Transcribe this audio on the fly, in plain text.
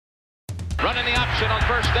Running the option on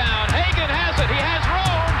first down. Hagan has it. He has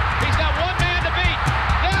room. He's got one man to beat.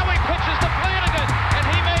 Now he pitches to Flanagan, and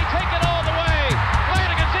he may take it all the way.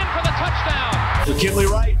 Flanagan's in for the touchdown. McKinley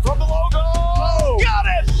Wright from the logo. Oh, got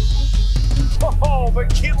it! Oh,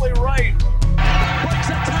 McKinley Wright. Breaks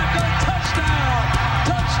a tackle. Touchdown.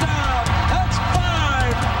 Touchdown. That's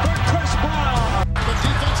 5 for Chris Brown. The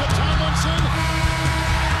defense of Tomlinson.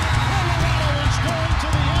 Colorado is going to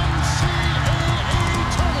the NCAA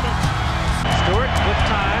tournament. Stewart with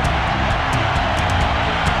time.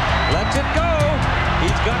 Lets it go.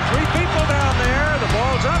 He's got 3 people down there. The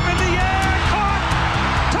ball's up in the air. Caught.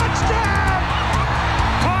 Touchdown.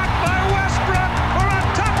 Caught by Westbrook for a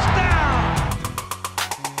touchdown.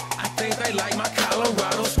 I think they like my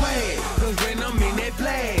Colorado swag. Cause when I'm in that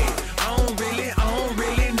flag, I don't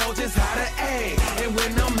really know just how to act. And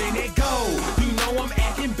when I'm in it go, you know I'm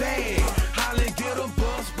acting bad. Holly get a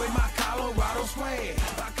bus with my Colorado swag.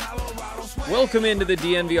 Welcome into the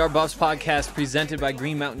DNVR Buffs podcast presented by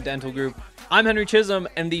Green Mountain Dental Group. I'm Henry Chisholm,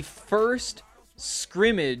 and the first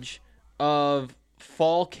scrimmage of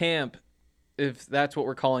fall camp, if that's what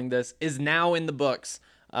we're calling this, is now in the books.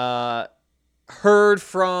 Heard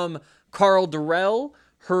from Carl Durrell,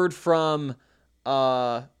 heard from,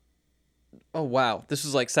 oh wow, this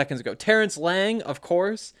was like seconds ago, Terrence Lang, of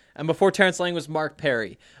course, and before Terrence Lang was Mark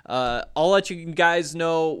Perry. I'll let you guys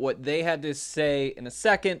know what they had to say in a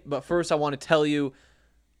second, but first I want to tell you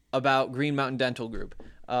about Green Mountain Dental Group.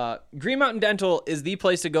 Green Mountain Dental is the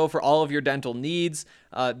place to go for all of your dental needs.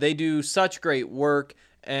 They do such great work,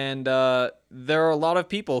 and there are a lot of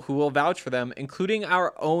people who will vouch for them, including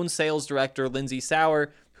our own sales director, Lindsay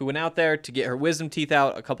Sauer, who went out there to get her wisdom teeth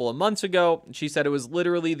out a couple of months ago. She said it was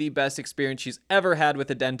literally the best experience she's ever had with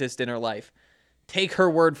a dentist in her life. Take her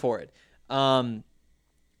word for it.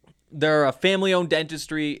 They're a family-owned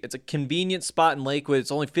dentistry. It's a convenient spot in Lakewood. It's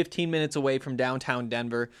only 15 minutes away from downtown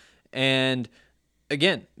Denver. And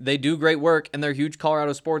again, they do great work, and they're huge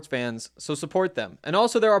Colorado sports fans, so support them. And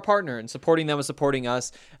also, they're our partner, and supporting them is supporting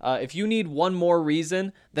us. If you need one more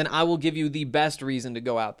reason, then I will give you the best reason to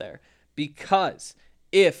go out there. Because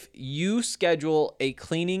if you schedule a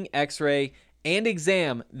cleaning, x-ray, and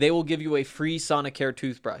exam, they will give you a free Sonicare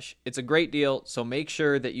toothbrush. It's a great deal, so make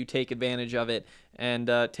sure that you take advantage of it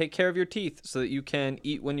and take care of your teeth so that you can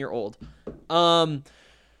eat when you're old.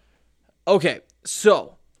 Okay,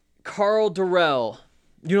 so Carl Durrell,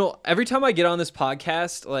 you know, every time I get on this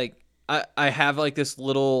podcast, like I have like this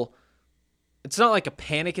little, it's not like a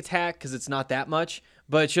panic attack because it's not that much,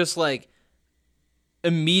 but it's just like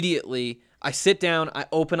immediately I sit down, I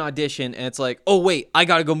open Audition, and it's like, oh wait, I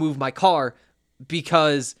gotta go move my car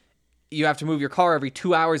because you have to move your car every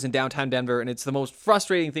 2 hours in downtown Denver, and it's the most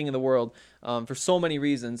frustrating thing in the world for so many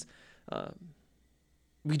reasons.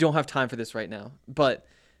 We don't have time for this right now, but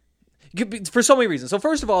for so many reasons. So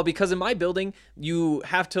first of all, because in my building, you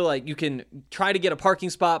have to you can try to get a parking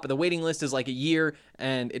spot, but the waiting list is like a year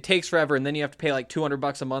and it takes forever. And then you have to pay like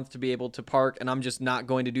 $200 a month to be able to park. And I'm just not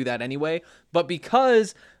going to do that anyway. But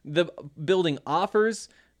because the building offers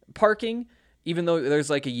parking, even though there's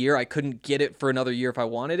like a year, I couldn't get it for another year if I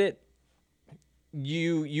wanted it.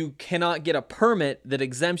 You cannot get a permit that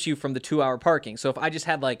exempts you from the 2-hour parking. So if I just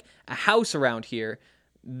had like a house around here,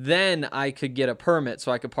 then I could get a permit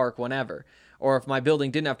so I could park whenever, or if my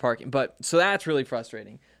building didn't have parking. But so that's really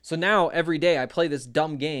frustrating. So now every day I play this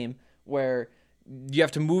dumb game where you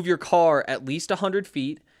have to move your car at least 100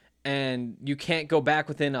 feet and you can't go back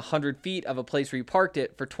within 100 feet of a place where you parked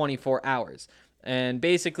it for 24 hours. And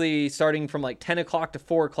basically starting from like 10 o'clock to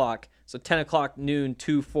 4 o'clock, so 10 o'clock, noon,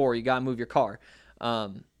 2, 4, you got to move your car.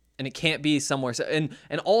 And it can't be somewhere. So,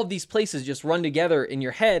 and all of these places just run together in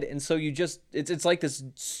your head. And so you just, it's like this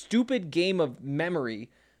stupid game of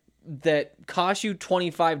memory that costs you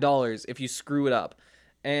 $25 if you screw it up.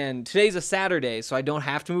 And today's a Saturday, so I don't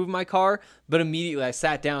have to move my car. But immediately I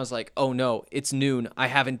sat down, I was like, oh no, it's noon. I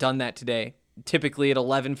haven't done that today. Typically at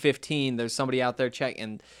 11:15, there's somebody out there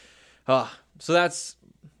checking. So that's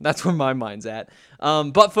where my mind's at.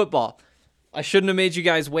 But football. I shouldn't have made you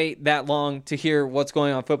guys wait that long to hear what's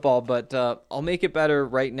going on in football, but I'll make it better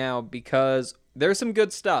right now because there's some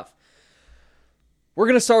good stuff. We're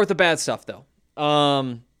going to start with the bad stuff, though.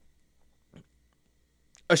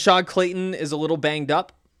 Ashad Clayton is a little banged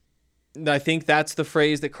up. I think that's the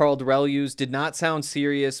phrase that Carl Durrell used. Did not sound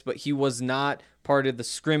serious, but he was not part of the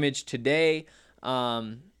scrimmage today.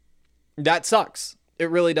 That sucks. It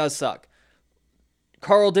really does suck.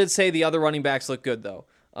 Carl did say the other running backs look good, though.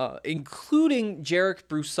 Including Jarek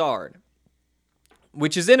Broussard,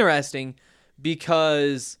 which is interesting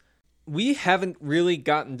because we haven't really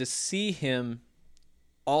gotten to see him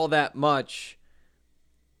all that much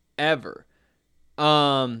ever.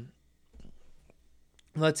 Let's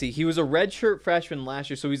see. He was a redshirt freshman last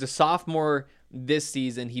year, so he's a sophomore this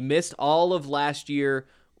season. He missed all of last year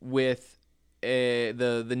with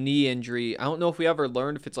the knee injury. I don't know if we ever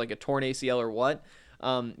learned if it's like a torn ACL or what.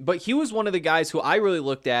 But he was one of the guys who I really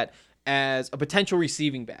looked at as a potential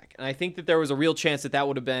receiving back. And I think that there was a real chance that that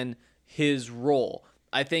would have been his role.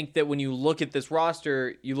 I think that when you look at this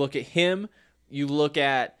roster, you look at him, you look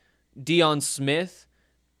at Deion Smith,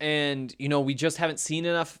 and, we just haven't seen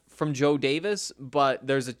enough from Joe Davis, but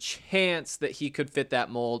there's a chance that he could fit that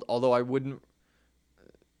mold, although I wouldn't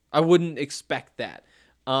expect that.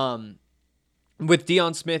 With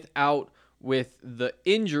Deion Smith out with the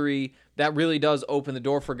injury, that really does open the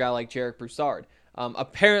door for a guy like Jarek Broussard.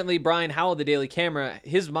 Apparently, Brian Howell, the Daily Camera,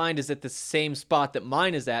 his mind is at the same spot that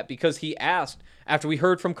mine is at, because he asked, after we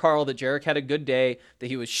heard from Carl that Jarek had a good day, that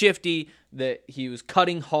he was shifty, that he was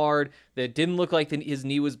cutting hard, that it didn't look like his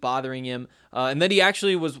knee was bothering him, and that he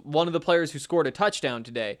actually was one of the players who scored a touchdown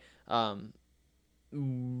today.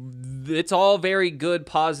 It's all very good,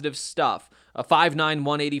 positive stuff. A 5'9",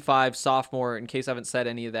 185 sophomore, in case I haven't said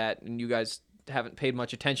any of that, and you guys haven't paid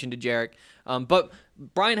much attention to Jarek. But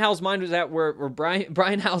Brian Howell's mind was at where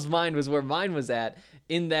Brian Howell's mind was where mine was at,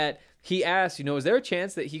 in that he asked, is there a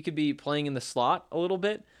chance that he could be playing in the slot a little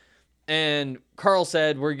bit? And Carl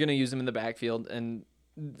said, we're going to use him in the backfield. And,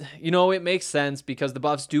 it makes sense because the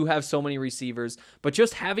Buffs do have so many receivers, but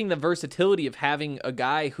just having the versatility of having a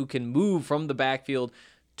guy who can move from the backfield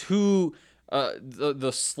to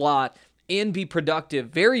the slot and be productive,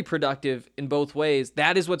 very productive in both ways,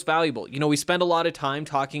 that is what's valuable. We spent a lot of time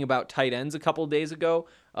talking about tight ends a couple of days ago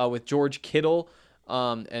with George Kittle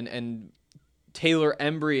and Taylor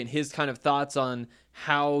Embry and his kind of thoughts on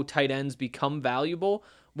how tight ends become valuable.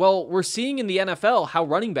 Well, we're seeing in the NFL how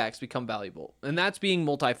running backs become valuable, and that's being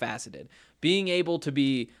multifaceted, being able to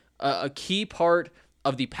be a key part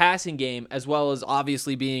of the passing game, as well as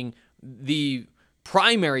obviously being the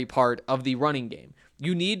primary part of the running game.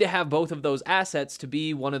 You need to have both of those assets to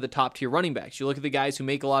be one of the top tier running backs. You look at the guys who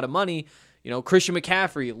make a lot of money, Christian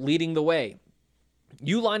McCaffrey leading the way.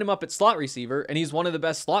 You line him up at slot receiver, and he's one of the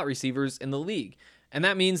best slot receivers in the league. And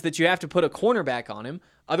that means that you have to put a cornerback on him,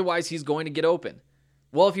 otherwise he's going to get open.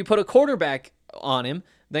 Well, if you put a quarterback on him,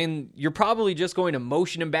 then you're probably just going to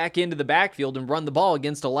motion him back into the backfield and run the ball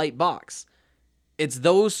against a light box. It's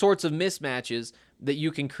those sorts of mismatches that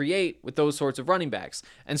you can create with those sorts of running backs.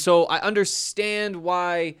 And so I understand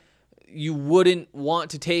why you wouldn't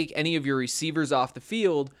want to take any of your receivers off the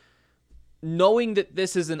field. Knowing that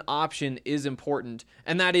this is an option is important,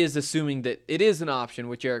 and that is assuming that it is an option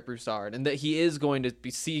with Jarek Broussard and that he is going to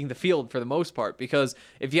be seeing the field for the most part, because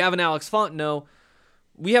if you have an Alex Fontenot,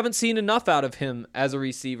 we haven't seen enough out of him as a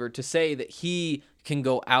receiver to say that he can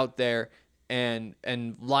go out there and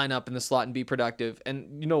line up in the slot and be productive.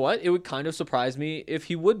 And you know what? It would kind of surprise me if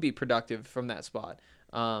he would be productive from that spot.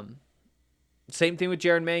 Same thing with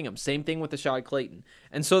Jaron Mangum. Same thing with Rashad Clayton.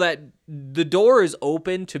 And so that the door is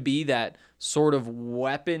open to be that sort of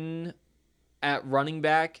weapon at running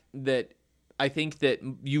back that I think that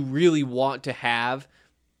you really want to have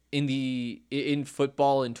in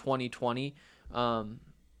football in 2020.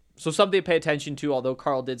 So something to pay attention to, although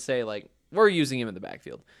Carl did say, we're using him in the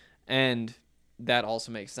backfield. And that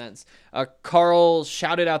also makes sense. Carl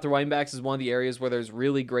shouted out the running backs as one of the areas where there's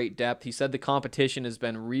really great depth. He said the competition has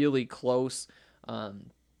been really close.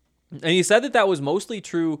 And he said that was mostly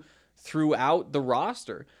true throughout the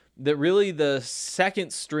roster, that really the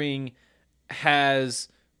second string has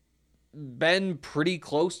been pretty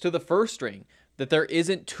close to the first string, that there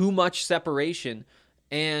isn't too much separation.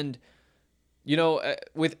 And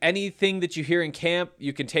with anything that you hear in camp,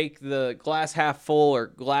 you can take the glass half full or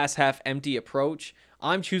glass half empty approach.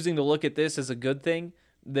 I'm choosing to look at this as a good thing,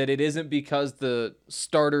 that it isn't because the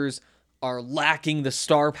starters are lacking the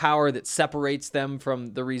star power that separates them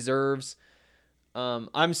from the reserves.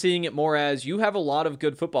 I'm seeing it more as you have a lot of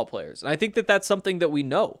good football players. And I think that that's something that we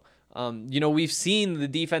know. We've seen the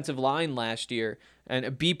defensive line last year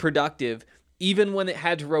and be productive, even when it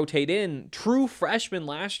had to rotate in true freshmen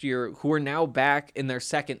last year who are now back in their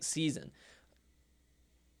second season.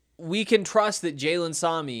 We can trust that Jalen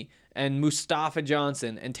Sami and Mustafa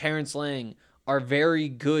Johnson and Terrence Lang are very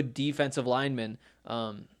good defensive linemen.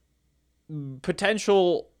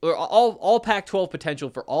 Potential, or all Pac-12 potential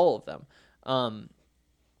for all of them.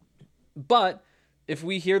 But if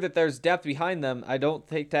we hear that there's depth behind them, I don't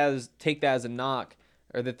take that as a knock,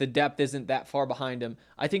 or that the depth isn't that far behind him.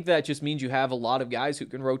 I think that just means you have a lot of guys who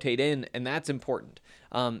can rotate in, and that's important.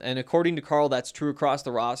 And according to Carl, that's true across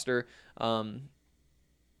the roster.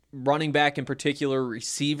 Running back in particular,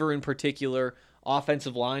 receiver in particular,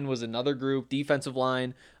 Offensive line was another group, defensive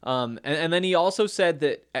line. And then he also said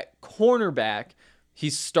that at cornerback,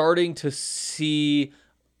 he's starting to see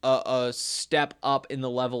a step up in the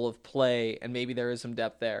level of play, and maybe there is some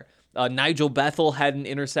depth there. Nigel Bethel had an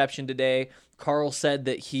interception today. Carl said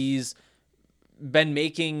that he's been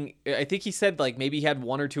making, I think he said like maybe he had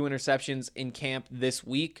 1 or 2 interceptions in camp this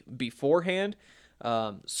week beforehand.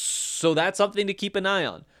 So that's something to keep an eye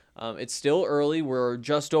on. It's still early. We're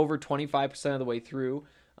just over 25% of the way through.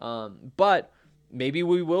 But maybe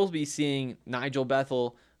we will be seeing Nigel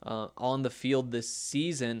Bethel on the field this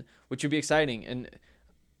season, which would be exciting. And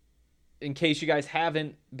in case you guys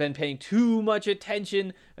haven't been paying too much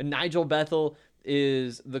attention, Nigel Bethel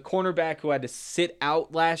is the cornerback who had to sit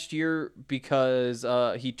out last year because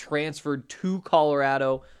he transferred to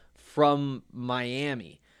Colorado from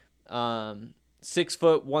Miami. 6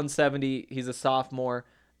 foot, 170. He's a sophomore,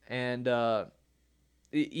 and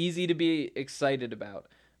easy to be excited about.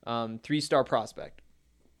 3-star prospect.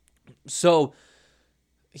 So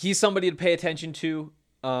he's somebody to pay attention to.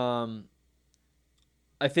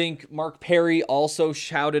 I think Mark Perry also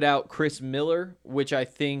shouted out Chris Miller, which I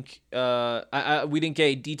think we didn't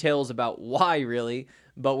get details about why really,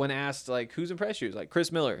 but when asked like who's impressed you, he's like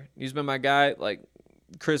Chris Miller. He's been my guy. Like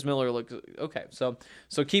Chris Miller looks okay. So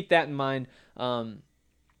keep that in mind.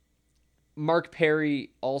 Mark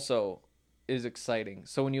Perry also is exciting.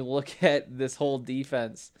 So when you look at this whole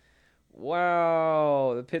defense,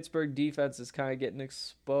 wow, the Pittsburgh defense is kind of getting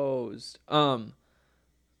exposed.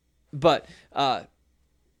 But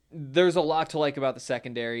there's a lot to like about the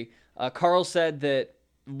secondary. Carl said that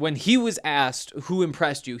when he was asked who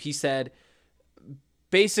impressed you, he said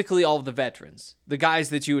basically all of the veterans, the guys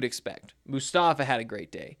that you would expect. Mustafa had a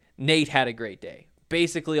great day. Nate had a great day.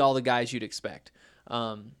 Basically all the guys you'd expect.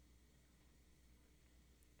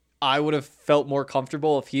 I would have felt more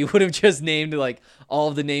comfortable if he would have just named like all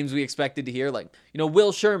of the names we expected to hear, like,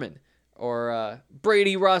 Will Sherman or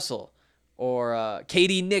Brady Russell or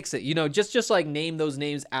KD Nixon, just like name those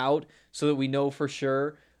names out so that we know for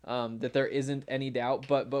sure that there isn't any doubt.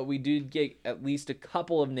 But we did get at least a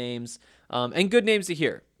couple of names and good names to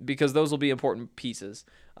hear because those will be important pieces.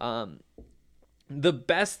 The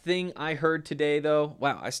best thing I heard today, though,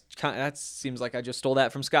 wow, that seems like I just stole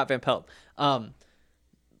that from Scott Van Pelt.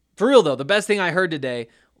 For real, though, the best thing I heard today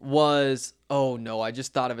was, oh, no, I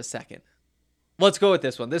just thought of a second. Let's go with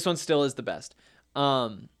this one. This one still is the best.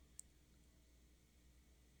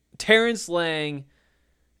 Terrence Lang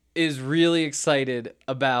is really excited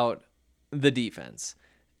about the defense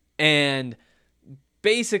and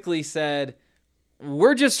basically said,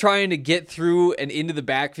 we're just trying to get through and into the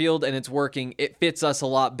backfield, and it's working. It fits us a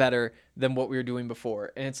lot better than what we were doing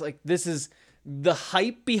before. And it's like, this is the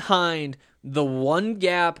hype behind the one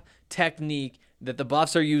gap technique that the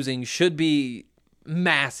Buffs are using should be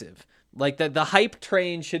massive. Like the hype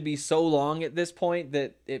train should be so long at this point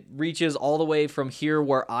that it reaches all the way from here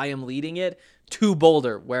where I am leading it to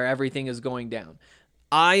Boulder where everything is going down.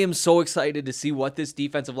 I am so excited to see what this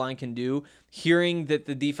defensive line can do, hearing that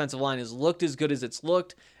the defensive line has looked as good as it's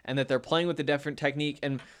looked and that they're playing with a different technique.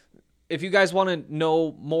 And if you guys want to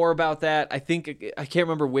know more about that, I can't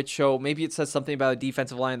remember which show. Maybe it says something about a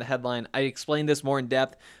defensive line in the headline. I explained this more in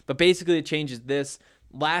depth, but basically it changes this.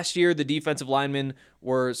 Last year, the defensive linemen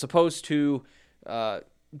were supposed to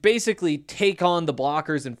basically take on the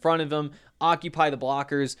blockers in front of them, occupy the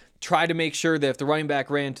blockers, try to make sure that if the running back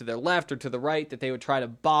ran to their left or to the right, that they would try to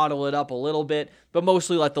bottle it up a little bit, but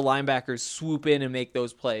mostly let the linebackers swoop in and make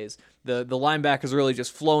those plays. The linebackers are really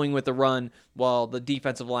just flowing with the run while the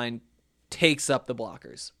defensive line takes up the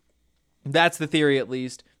blockers. That's the theory, at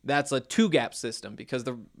least. That's a 2-gap system because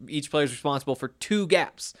each player is responsible for 2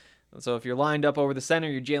 gaps. So if you're lined up over the center,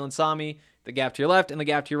 you're Jalen Sami, the gap to your left and the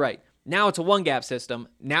gap to your right. Now it's a 1-gap system.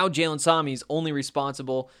 Now Jalen Sami is only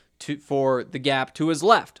responsible for the gap to his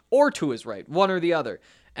left or to his right, one or the other.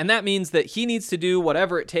 And that means that he needs to do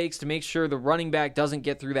whatever it takes to make sure the running back doesn't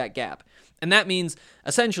get through that gap. And that means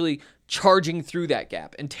essentially charging through that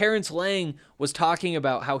gap. And Terrence Lang was talking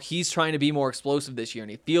about how he's trying to be more explosive this year,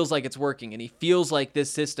 and he feels like it's working, and he feels like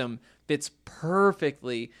this system fits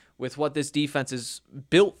perfectly with what this defense is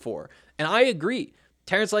built for. And I agree.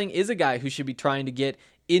 Terrence Lang is a guy who should be trying to get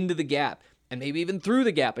into the gap and maybe even through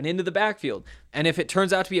the gap and into the backfield. And if it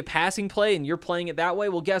turns out to be a passing play and you're playing it that way,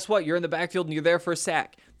 well, guess what? You're in the backfield and you're there for a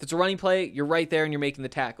sack. If it's a running play, you're right there and you're making the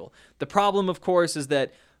tackle. The problem, of course, is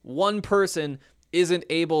that one person isn't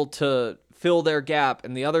able to fill their gap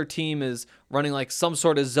and the other team is running like some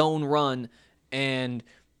sort of zone run and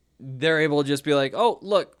they're able to just be like, oh,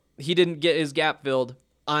 look, he didn't get his gap filled.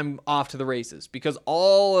 I'm off to the races, because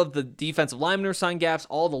all of the defensive linemen are assigned gaps,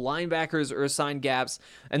 all the linebackers are assigned gaps,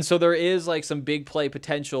 and so there is like some big play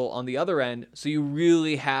potential on the other end. So you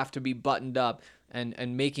really have to be buttoned up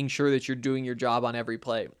and making sure that you're doing your job on every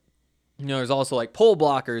play. You know, there's also like pull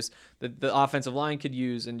blockers that the offensive line could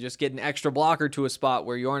use, and just get an extra blocker to a spot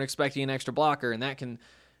where you aren't expecting an extra blocker, and that can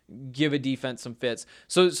give a defense some fits.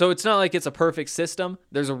 So it's not like it's a perfect system.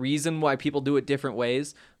 There's a reason why people do it different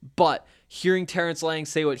ways. But hearing Terrence Lang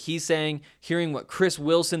say what he's saying, hearing what Chris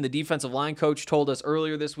Wilson, the defensive line coach, told us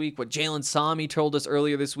earlier this week, what Jalen Sami told us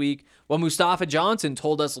earlier this week, what Mustafa Johnson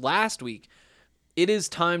told us last week, it is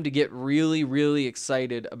time to get really, really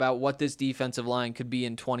excited about what this defensive line could be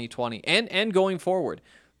in 2020 and going forward.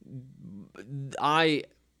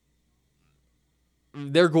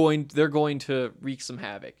 They're going to wreak some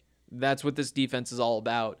havoc. That's what this defense is all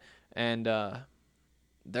about, and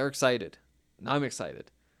they're excited. I'm excited.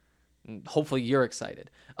 And hopefully you're excited.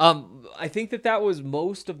 I think that was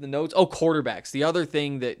most of the notes. Oh, quarterbacks. The other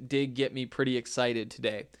thing that did get me pretty excited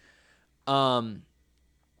today.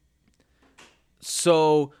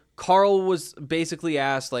 So Carl was basically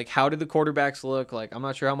asked, like, how did the quarterbacks look? Like, I'm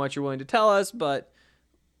not sure how much you're willing to tell us, but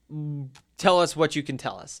tell us what you can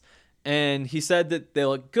tell us. And he said that they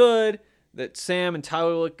look good, that Sam and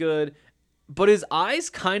Tyler look good, but his eyes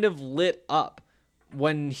kind of lit up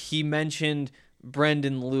when he mentioned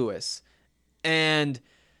Brendan Lewis. And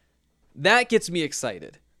that gets me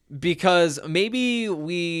excited, because maybe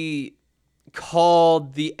we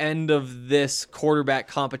called the end of this quarterback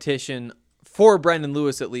competition, for Brendan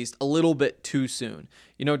Lewis at least, a little bit too soon.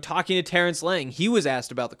 You know, talking to Terrence Lang, he was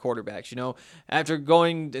asked about the quarterbacks. You know, after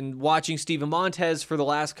going and watching Steven Montez for the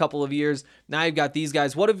last couple of years, now you've got these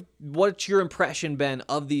guys. What's your impression been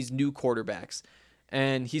of these new quarterbacks?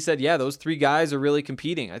 And he said, yeah, those three guys are really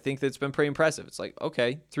competing. I think that's been pretty impressive. It's like,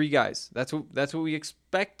 okay, three guys. That's what we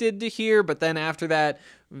expected to hear. But then after that,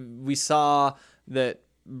 we saw that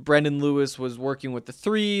Brendan Lewis was working with the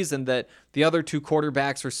threes, and that the other two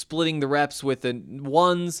quarterbacks were splitting the reps with the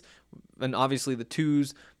ones and obviously the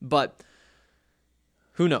twos. But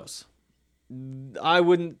who knows? I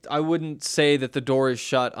wouldn't say that the door is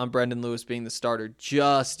shut on Brendan Lewis being the starter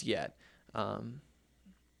just yet.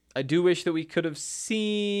 I do wish that we could have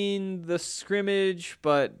seen the scrimmage,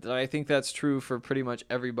 but I think that's true for pretty much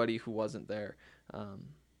everybody who wasn't there. I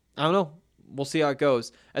don't know. We'll see how it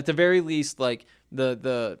goes. At the very least, like,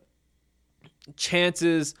 the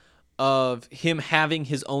chances of him having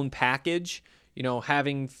his own package, you know,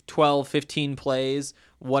 having 12, 15 plays,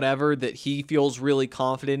 whatever, that he feels really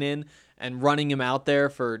confident in, and running him out there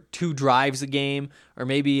for 2 drives a game, or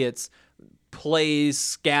maybe it's plays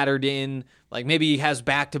scattered in, like maybe he has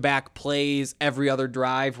back-to-back plays every other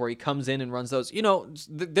drive where he comes in and runs those. You know,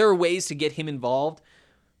 there are ways to get him involved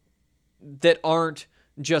that aren't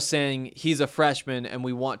just saying he's a freshman and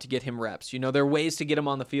we want to get him reps. You know, there are ways to get him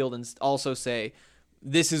on the field and also say,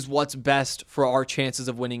 this is what's best for our chances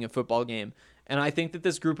of winning a football game. And I think that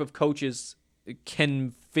this group of coaches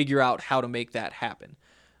can figure out how to make that happen.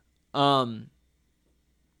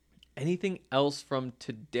 Anything else from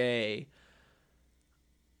today?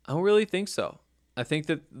 I don't really think so. I think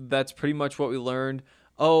that that's pretty much what we learned.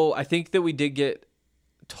 Oh, I think that we did get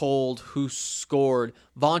told who scored.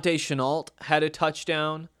 Vontae Chenault had a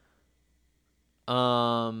touchdown. Is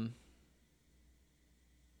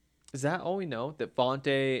that all we know? That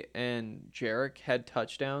Vontae and Jarek had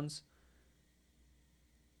touchdowns?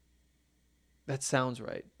 That sounds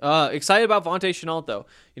right. Excited about Vontae Chenault, though.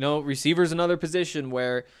 You know, receiver's another position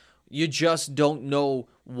where you just don't know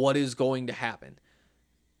what is going to happen.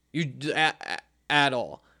 At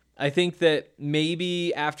all. I think that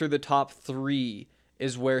maybe after the top 3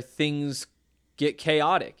 is where things get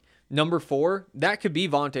chaotic. Number 4, that could be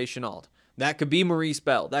Vontae Chenault. That could be Maurice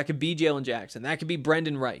Bell. That could be Jalen Jackson. That could be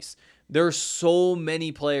Brendan Rice. There are so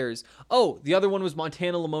many players. Oh, the other one was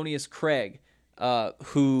Montana Lamonius Craig,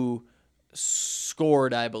 who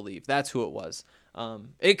scored, I believe. That's who it was.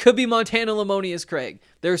 It could be Montana Lamonius Craig.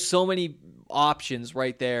 There's so many options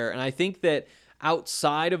right there. And I think that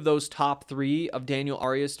outside of those top 3 of Daniel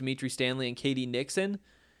Arias, Dimitri Stanley, and KD Nixon,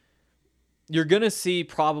 you're going to see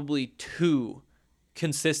probably 2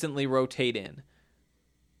 consistently rotate in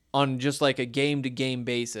on just like a game-to-game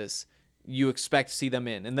basis. You expect to see them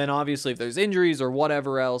in. And then obviously if there's injuries or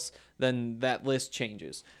whatever else, then that list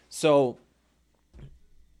changes. So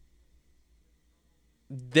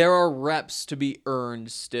there are reps to be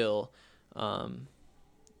earned still. I'm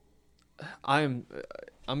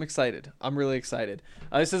excited. I'm really excited.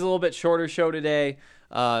 This is a little bit shorter show today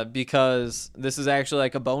because this is actually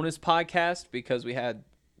like a bonus podcast because we had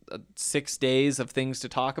 6 days of things to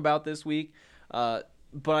talk about this week.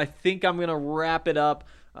 But I think I'm going to wrap it up.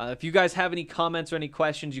 If you guys have any comments or any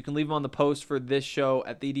questions, you can leave them on the post for this show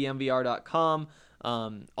at thedmvr.com.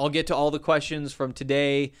 I'll get to all the questions from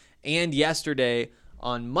today and yesterday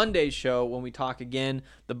on Monday's show when we talk again.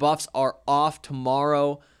 The Buffs are off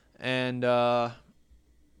tomorrow, and yeah,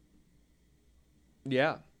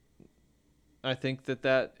 I think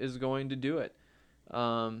that is going to do it.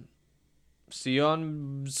 See you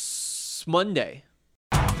on Monday.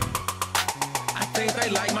 I think they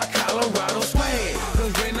like my Colorado swag,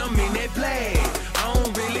 cause when I'm in that flag, I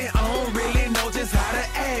don't really know just how to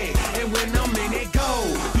act. And when I'm in that goal,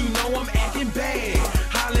 you know I'm acting bad.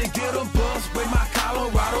 Holla, get a bus with my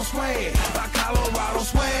Colorado swag. My Colorado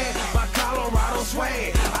swag, my Colorado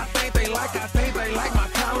swag. I think they like my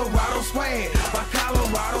Colorado swag. My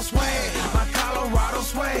Colorado swag, my Colorado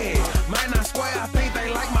swag. Might not swear, I think they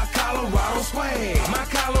like my Colorado swag. My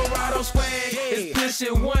Colorado swag is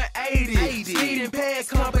pushing 180. Speed and pad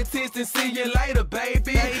competition, see you later,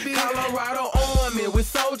 baby. Colorado Army with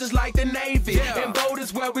soldiers like the Navy. And boat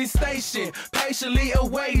is where we station, patiently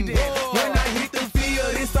awaiting. When I hit the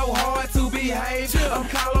field, it's so hard to behave. I'm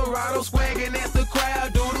Colorado swagging as the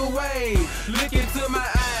crowd do the wave. Look into my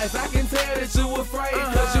eyes, I can tell that you afraid.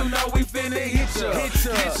 Cause you know we finna hit ya.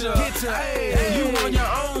 Hey, you on your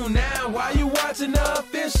own now, why you watching the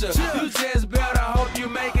official? You just better hope you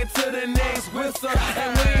make it to the next whistle.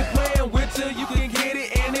 And we ain't playing with you can get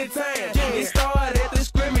it anytime. It started at the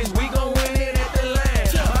scrimmage, we gon' win it at the line.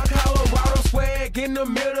 My Colorado swag in the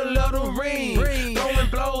middle of the ring. Throwing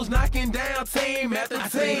blows, knocking down team after team. I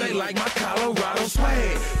think they like my Colorado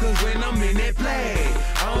swag, cause when I'm in that flag,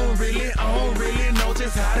 I don't really know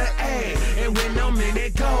just how to act. And when I'm in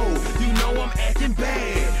that goal, you know I'm acting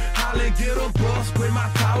bad. Holla, get a bus with my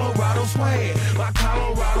Colorado swag. My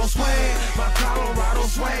Colorado swag, my Colorado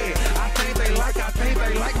swag. I think they like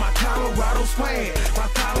my Colorado swag. My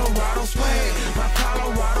Colorado swag, my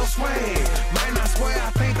Colorado swag. Might not swear,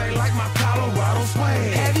 I think they like my Colorado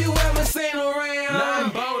swag. Have you ever seen around?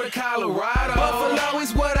 I'm Boulder, Colorado. Buffalo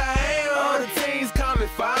is what I am. All the teams come and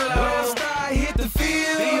follow. When I start hit the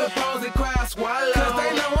field, the opposing crowd swallow. Cause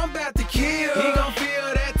they know I'm about to kill. He gon'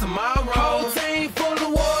 feel that tomorrow. Whole team full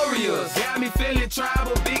of warriors. Got me feeling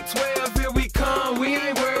tribal. Big 12, here we come. We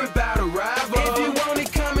ain't worried about a rival. If you want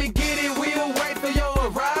it, come and get it. We'll wait for your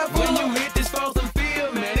arrival. When you hit this frozen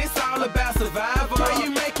field, man, it's all about survival. Pray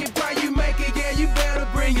you make it, yeah, you better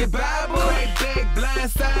bring your Bible. Crack back,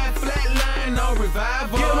 blind side, flat line, no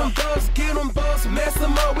revival. Get them bucks, mess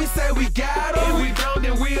them up, we say we got them. If we don't,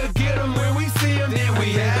 then we'll get them. When we see them, then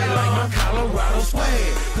we have them. Like my Colorado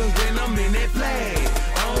swag, cause when I'm in that flag,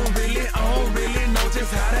 I don't really know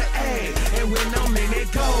just how to act. And when I'm in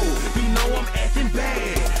that goal, you know I'm acting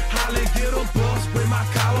bad. Holla, get a bus with my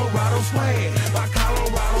Colorado swag. My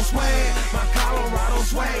Colorado swag, my Colorado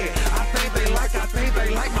swag. I think they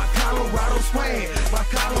like my Colorado swag. My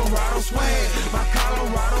Colorado swag, my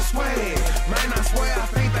Colorado swag. Man, I swear, I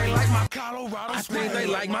think they like my Colorado swag. I think they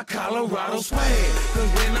like my Colorado swag. Cause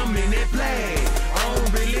when I'm in that flag, I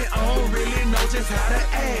don't really know just how to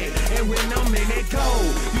act. And when I'm in that goal,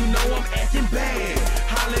 you know I'm acting bad.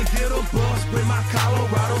 Holla, get a bus with my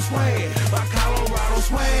Colorado swag. My Colorado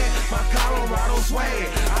swag, my Colorado swag.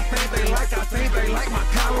 I think they like my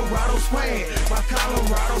Colorado swag. My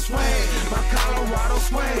Colorado swag, my Colorado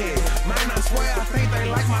swag. Man, I swear, I think they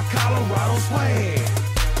like my Colorado swag.